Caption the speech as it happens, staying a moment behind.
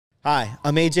Hi,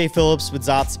 I'm AJ Phillips with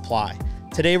ZOT Supply.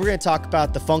 Today we're going to talk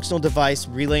about the functional device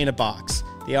relay in a box,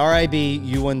 the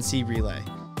RIBU1C Relay.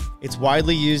 It's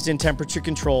widely used in temperature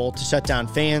control to shut down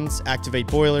fans, activate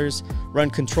boilers, run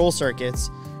control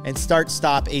circuits, and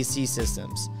start-stop AC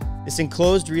systems. This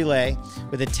enclosed relay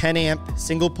with a 10 amp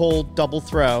single pole double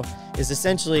throw is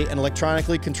essentially an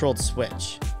electronically controlled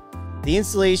switch. The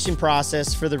installation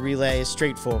process for the relay is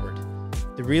straightforward.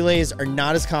 The relays are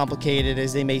not as complicated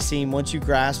as they may seem once you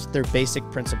grasp their basic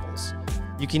principles.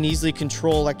 You can easily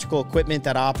control electrical equipment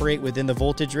that operate within the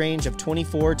voltage range of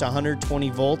 24 to 120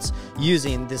 volts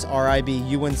using this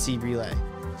RIBU1C relay.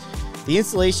 The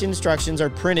installation instructions are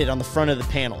printed on the front of the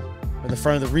panel, or the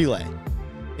front of the relay.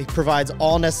 It provides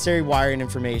all necessary wiring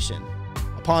information.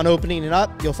 Upon opening it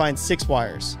up, you'll find 6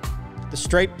 wires. The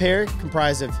striped pair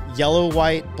comprise of yellow,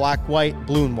 white, black, white,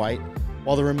 blue, and white,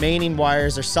 while the remaining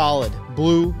wires are solid,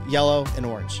 blue, yellow, and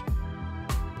orange.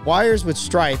 Wires with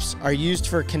stripes are used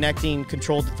for connecting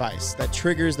control device that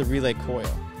triggers the relay coil,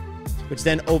 which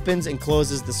then opens and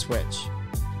closes the switch.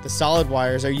 The solid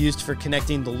wires are used for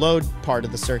connecting the load part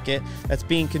of the circuit that's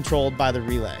being controlled by the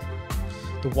relay.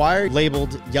 The wire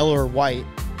labeled yellow or white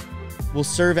will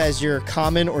serve as your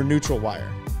common or neutral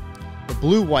wire. The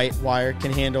blue-white wire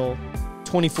can handle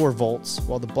 24 volts,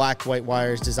 while the black-white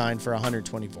wire is designed for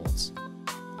 120 volts.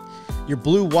 Your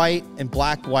blue-white and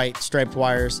black-white striped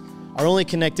wires are only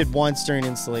connected once during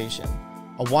installation.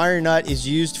 A wire nut is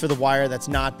used for the wire that's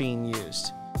not being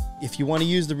used. If you want to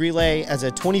use the relay as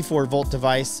a 24-volt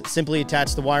device, simply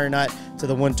attach the wire nut to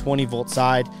the 120-volt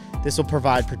side. This will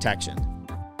provide protection.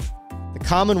 The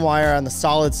common wire on the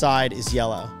solid side is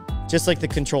yellow, just like the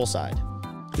control side.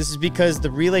 This is because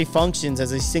the relay functions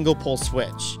as a single-pole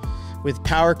switch. With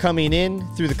power coming in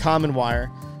through the common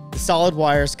wire, the solid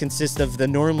wires consist of the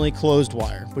normally closed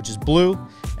wire, which is blue,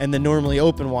 and the normally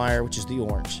open wire, which is the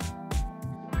orange.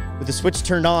 With the switch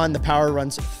turned on, the power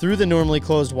runs through the normally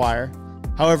closed wire.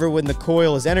 However, when the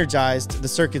coil is energized, the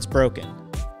circuit's broken.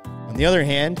 On the other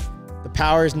hand, the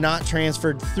power is not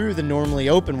transferred through the normally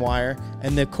open wire,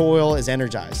 and the coil is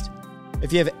energized.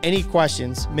 If you have any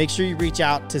questions, make sure you reach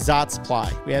out to ZOT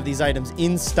Supply. We have these items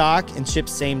in stock and shipped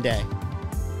same day.